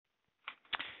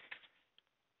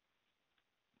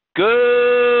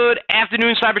Good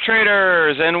afternoon, cyber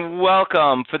traders, and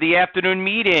welcome for the afternoon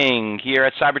meeting here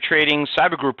at Cyber Trading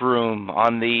Cyber Group Room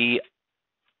on the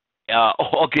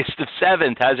August the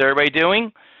 7th. How's everybody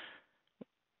doing?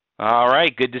 All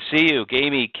right, good to see you.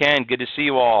 Gamey, Ken, good to see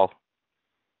you all.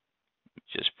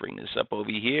 Just bring this up over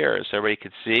here so everybody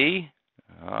can see.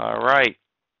 All right.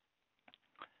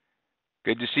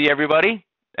 Good to see everybody.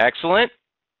 Excellent.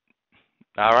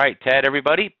 All right, Ted,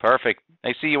 everybody. Perfect.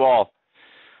 Nice to see you all.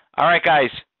 All right, guys.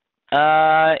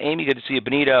 Amy, good to see you.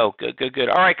 Benito, good.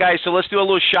 All right, guys, so let's do a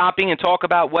little shopping and talk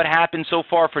about what happened so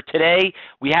far for today.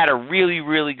 We had a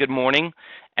really good morning.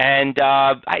 And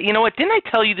you know what? Didn't I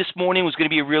tell you this morning was going to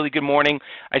be a really good morning?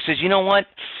 I said, you know what?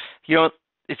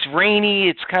 It's rainy.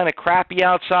 It's kind of crappy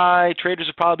outside. Traders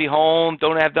will probably be home.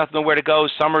 Don't have nowhere to go.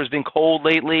 Summer's been cold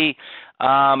lately.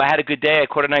 I had a good day. I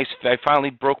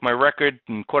finally broke my record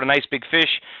and caught a nice big fish,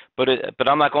 but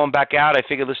I'm not going back out. I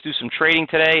figured let's do some trading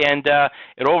today, and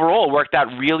it overall worked out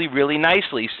really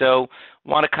nicely. So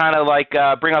want to kind of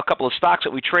bring out a couple of stocks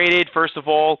that we traded. First of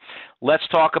all, let's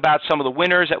talk about some of the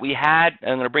winners that we had.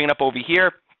 I'm going to bring it up over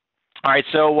here. All right,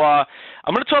 so I'm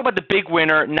going to talk about the big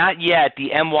winner, not yet, the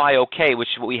MYOK, which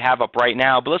is what we have up right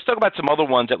now, but let's talk about some other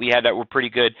ones that we had that were pretty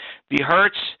good. The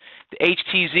Hertz, the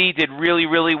HTZ did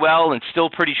really well and still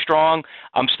pretty strong.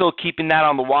 I'm still keeping that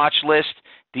on the watch list.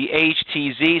 The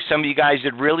HTZ, some of you guys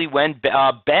did really well.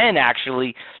 Ben,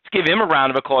 actually, let's give him a round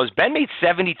of applause. Ben made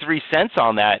 73 cents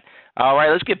on that. All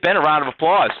right, let's give Ben a round of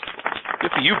applause.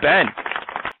 Good for you, Ben.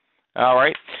 All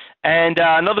right. And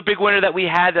another big winner that we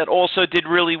had that also did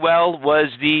really well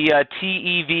was the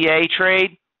TEVA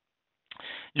trade.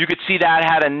 You could see that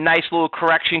had a nice little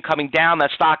correction coming down.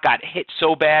 That stock got hit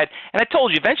so bad. And I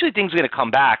told you, eventually things are going to come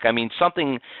back. I mean,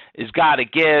 something has got to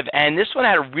give. And this one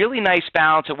had a really nice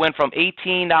bounce. It went from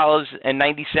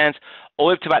 $18.90 all the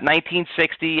way up to about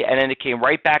 $19.60, and then it came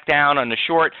right back down on the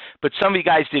short. But some of you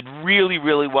guys did really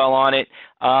well on it.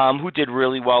 Who did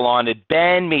really well on it?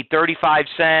 Ben made 35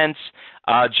 cents.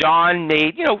 John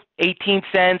made, 18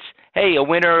 cents. Hey, a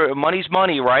winner, money's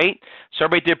money, right? So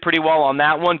everybody did pretty well on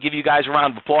that one. Give you guys a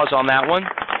round of applause on that one.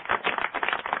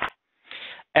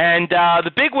 And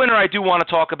the big winner I do want to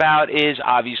talk about is,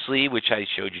 obviously, which I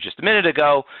showed you just a minute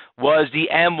ago, was the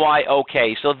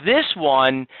MYOK. So this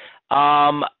one,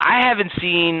 I haven't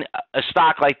seen a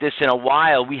stock like this in a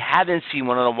while. We haven't seen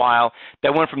one in a while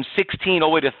that went from 16 all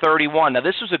the way to 31. Now,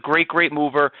 this was a great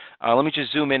mover. Let me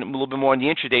just zoom in a little bit more on the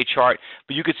intraday chart.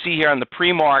 But you could see here on the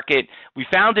pre-market, we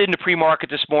found it in the pre-market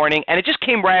this morning, and it just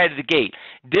came right out of the gate.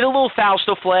 Did a little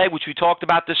Fausto flag, which we talked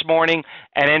about this morning,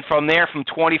 and then from there, from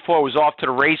 24, was off to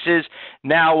the races.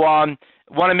 Now, want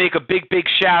to make a big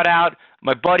shout out.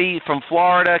 My buddy from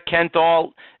Florida, Ken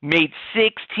Dahl, made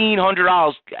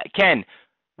 $1,600. Ken,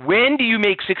 when do you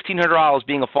make $1,600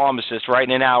 being a pharmacist, right,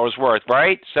 in an hour's worth,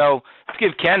 right? So let's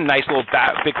give Ken a nice little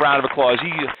big round of applause.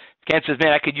 Ken says,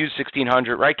 man, I could use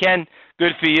 $1,600, right, Ken?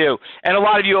 Good for you. And a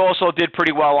lot of you also did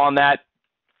pretty well on that.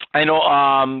 I know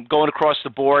going across the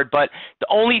board, but the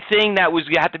only thing that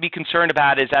you have to be concerned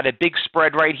about is that a big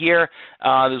spread right here.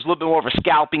 There's a little bit more of a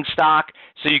scalping stock,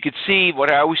 so you could see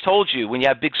what I always told you. When you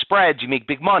have big spreads, you make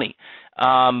big money.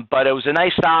 But it was a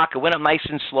nice stock. It went up nice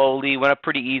and slowly, went up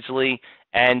pretty easily,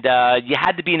 and you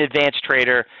had to be an advanced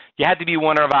trader. You had to be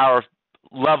one of our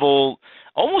level,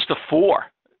 almost a 4.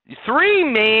 3,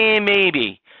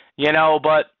 maybe,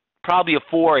 but probably a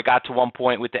 4 it got to one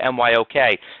point with the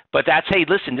MYOK. But that's, hey,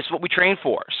 listen, this is what we train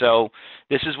for. So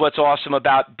this is what's awesome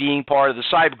about being part of the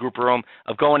Cyber Group Room,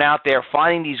 of going out there,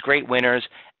 finding these great winners,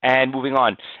 and moving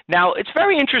on. Now, it's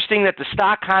very interesting that the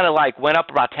stock kind of went up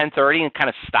about 10:30 and kind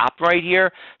of stopped right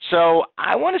here. So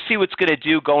I want to see what's going to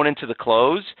do going into the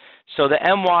close. So the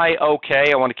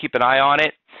MYOK, I want to keep an eye on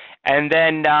it. And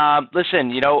then,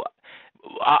 listen,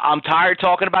 I'm tired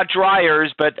talking about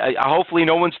dryers, but hopefully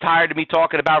no one's tired of me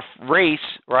talking about race,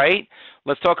 right?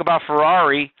 Let's talk about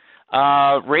Ferrari.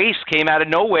 Race came out of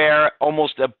nowhere,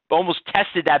 almost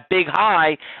tested that big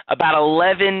high, about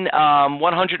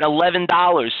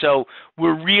 $111. So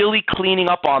we're really cleaning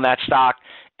up on that stock.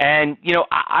 And,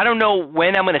 I don't know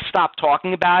when I'm going to stop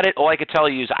talking about it. All I could tell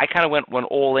you is I kind of went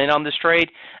all in on this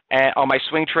trade, on my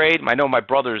swing trade. I know my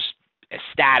brother's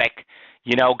ecstatic.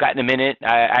 Got in a minute.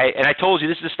 And I told you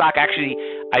this is a stock actually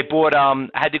I bought. I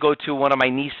had to go to one of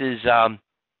my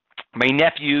my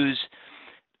nephew's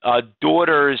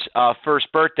daughter's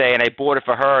first birthday, and I bought it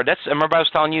for her. Remember I was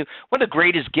telling you, one of the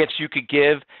greatest gifts you could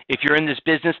give if you're in this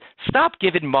business, stop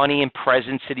giving money and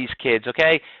presents to these kids,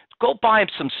 okay? go buy them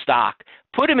some stock.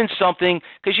 Put them in something,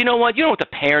 because you know what? You know what the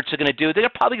parents are going to do. They're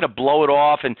probably going to blow it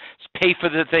off and pay for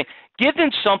the thing. Give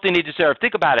them something they deserve.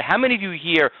 Think about it. How many of you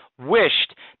here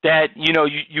wished that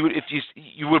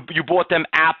you bought them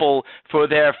Apple for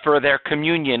their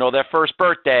communion or their first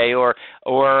birthday or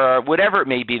whatever it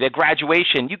may be, their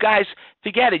graduation? You guys,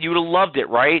 forget it. You would have loved it,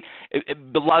 right?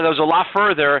 It goes a lot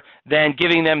further than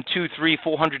giving them $200, $300,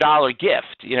 $400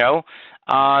 gift.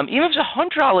 Even if it's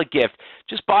 $100 gift,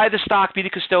 just buy the stock, be the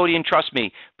custodian. Trust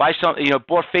me. Buy some.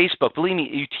 Bought Facebook. Believe me,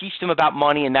 you teach them about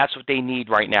money, and that's what they need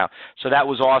right now. So that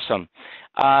was awesome.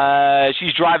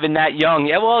 She's driving that young.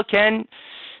 Yeah, well, Ken,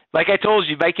 like I told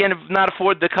you, if I cannot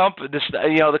afford the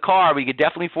car, we could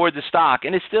definitely afford the stock,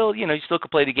 and it's still, you still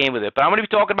could play the game with it. But I'm going to be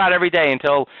talking about it every day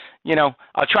until,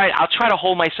 I'll try to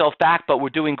hold myself back. But we're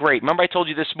doing great. Remember, I told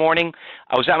you this morning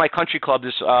I was at my country club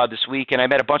this week, and I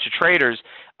met a bunch of traders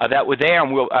that were there,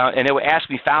 and they were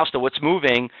asking me, Fausto, what's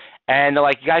moving? And they're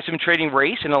like, you guys have been trading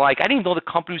race? And they're like, I didn't even know the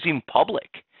company was even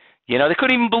public. They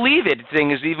couldn't even believe it. The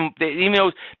thing is, even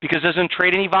though, because it doesn't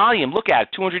trade any volume. Look at it,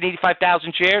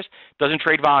 285,000 shares, doesn't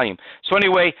trade volume. So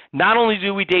anyway, not only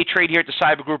do we day trade here at the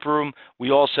Cyber Group Room,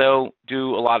 we also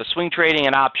do a lot of swing trading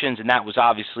and options, and that was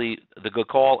obviously the good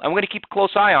call. And we're going to keep a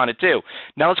close eye on it too.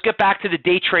 Now let's get back to the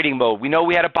day trading mode. We know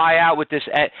we had a buyout with this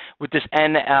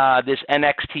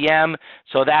NXTM,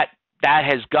 so that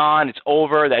has gone. It's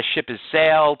over. That ship has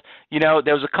sailed.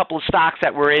 There was a couple of stocks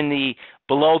that were in the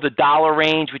below the dollar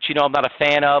range, which I'm not a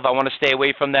fan of. I want to stay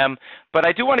away from them. But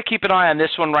I do want to keep an eye on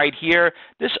this one right here.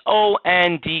 This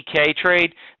ONDK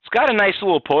trade, it's got a nice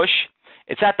little push.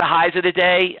 It's at the highs of the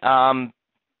day.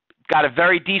 Got a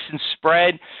very decent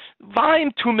spread.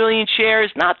 Volume 2 million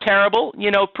shares, not terrible,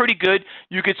 pretty good.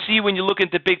 You could see when you look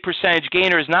at the big percentage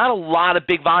gainers, not a lot of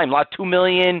big volume, a lot 2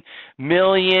 million,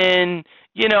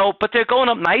 but they're going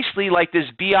up nicely like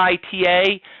this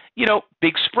BITA,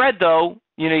 big spread though.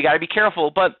 You got to be careful,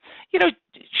 but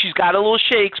she's got a little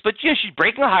shakes, but she's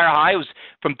breaking a higher high. It was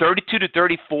from 32 to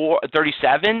 34,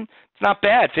 37. It's not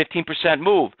bad, 15%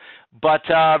 move. But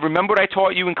remember what I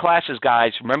taught you in classes,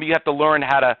 guys. Remember, you have to learn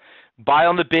how to buy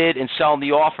on the bid and sell on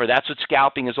the offer. That's what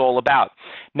scalping is all about.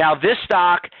 Now, this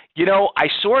stock, I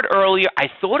saw it earlier. I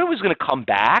thought it was going to come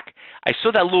back. I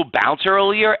saw that little bounce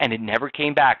earlier, and it never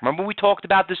came back. Remember we talked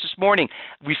about this morning?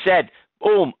 We said,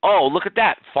 boom, oh, look at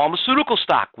that, pharmaceutical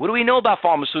stock. What do we know about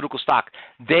pharmaceutical stock?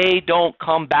 They don't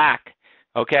come back,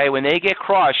 okay? When they get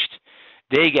crushed,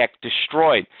 they get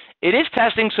destroyed. It is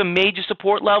testing some major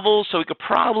support levels, so we could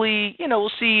probably,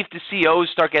 we'll see if the CEOs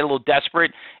start getting a little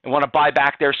desperate and want to buy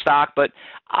back their stock, but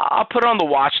I'll put it on the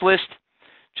watch list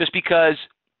just because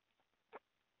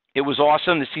it was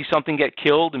awesome to see something get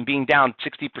killed and being down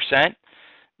 60%,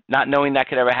 not knowing that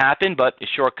could ever happen, but it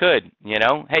sure could,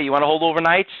 Hey, you want to hold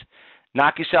overnights?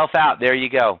 Knock yourself out. There you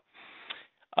go.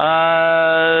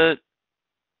 That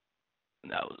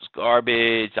was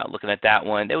garbage. Not looking at that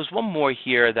one. There was one more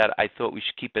here that I thought we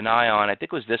should keep an eye on. I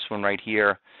think it was this one right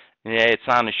here. Yeah, it's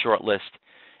on the short list.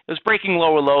 It was breaking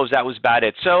lower lows. That was about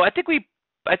it. So I think we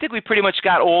pretty much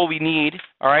got all we need.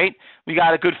 All right. We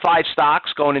got a good 5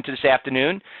 stocks going into this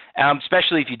afternoon,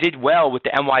 especially if you did well with the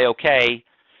MYOK.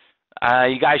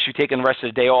 You guys should be taking the rest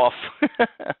of the day off.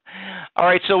 All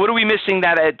right, so what are we missing?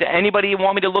 Anybody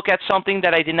want me to look at something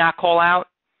that I did not call out?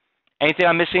 Anything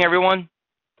I'm missing, everyone?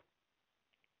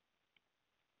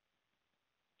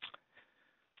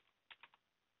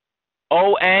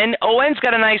 ON's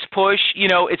got a nice push.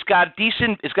 It's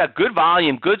got good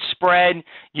volume, good spread.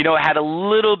 It had a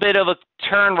little bit of a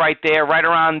turn right there, right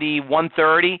around the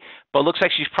 130, but looks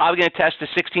like she's probably going to test the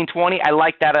 1620. I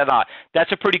like that a lot.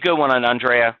 That's a pretty good one on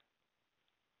Andrea.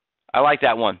 I like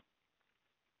that one.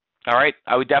 All right,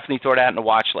 I would definitely throw that in the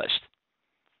watch list.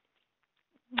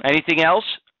 Anything else?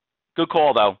 Good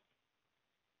call, though.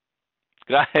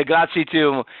 Grazie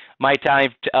to my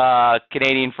Italian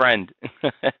Canadian friend.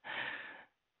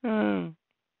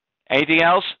 Anything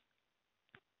else?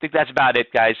 I think that's about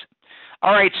it, guys.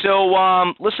 All right,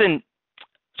 so listen,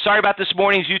 sorry about this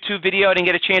morning's YouTube video. I didn't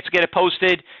get a chance to get it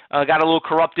posted. Got a little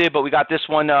corrupted, but we got this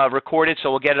one recorded,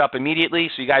 so we'll get it up immediately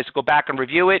so you guys go back and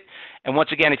review it. And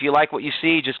once again, if you like what you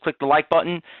see, just click the like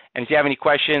button. And if you have any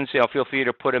questions, feel free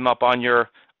to put them up on your,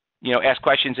 ask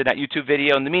questions in that YouTube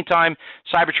video. In the meantime,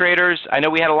 cyber traders, I know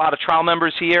we had a lot of trial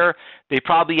members here. They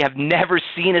probably have never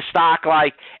seen a stock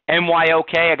like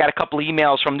MYOK. I got a couple of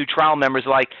emails from new trial members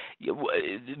like,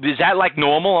 is that like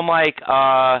normal? I'm like,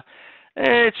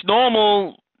 it's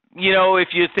normal, if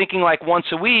you're thinking like once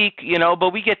a week,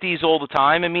 but we get these all the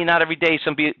time. I mean, not every day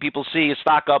some people see a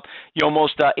stock up,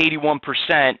 almost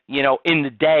 81%, in the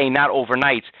day, not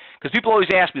overnights. Because people always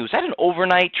ask me, was that an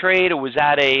overnight trade or was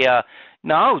that a,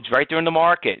 No, it's right there in the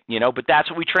market, but that's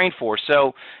what we train for.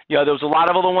 So, there was a lot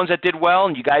of other ones that did well,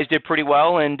 and you guys did pretty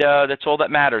well, and that's all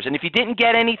that matters. And if you didn't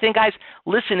get anything, guys,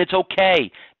 listen, it's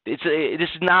okay. This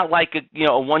is not like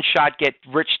a one-shot get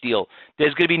rich deal.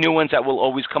 There's going to be new ones that will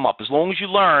always come up. As long as you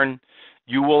learn,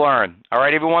 you will earn. All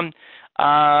right, everyone?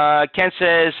 Ken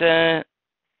says,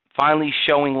 finally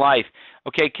showing life.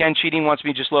 Okay, Ken Cheating wants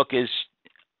me to just look. Is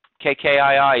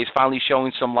KKII is finally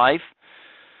showing some life.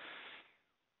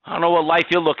 I don't know what life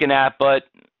you're looking at, but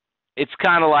it's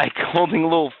kind of like holding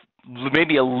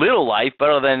maybe a little life. But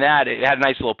other than that, it had a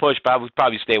nice little push, but I would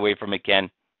probably stay away from it,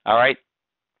 Ken. All right?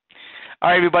 All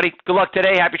right, everybody. Good luck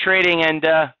today. Happy trading, and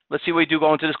let's see what we do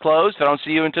going to this close. If I don't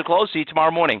see you until close, see you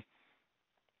tomorrow morning.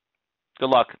 Good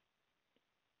luck.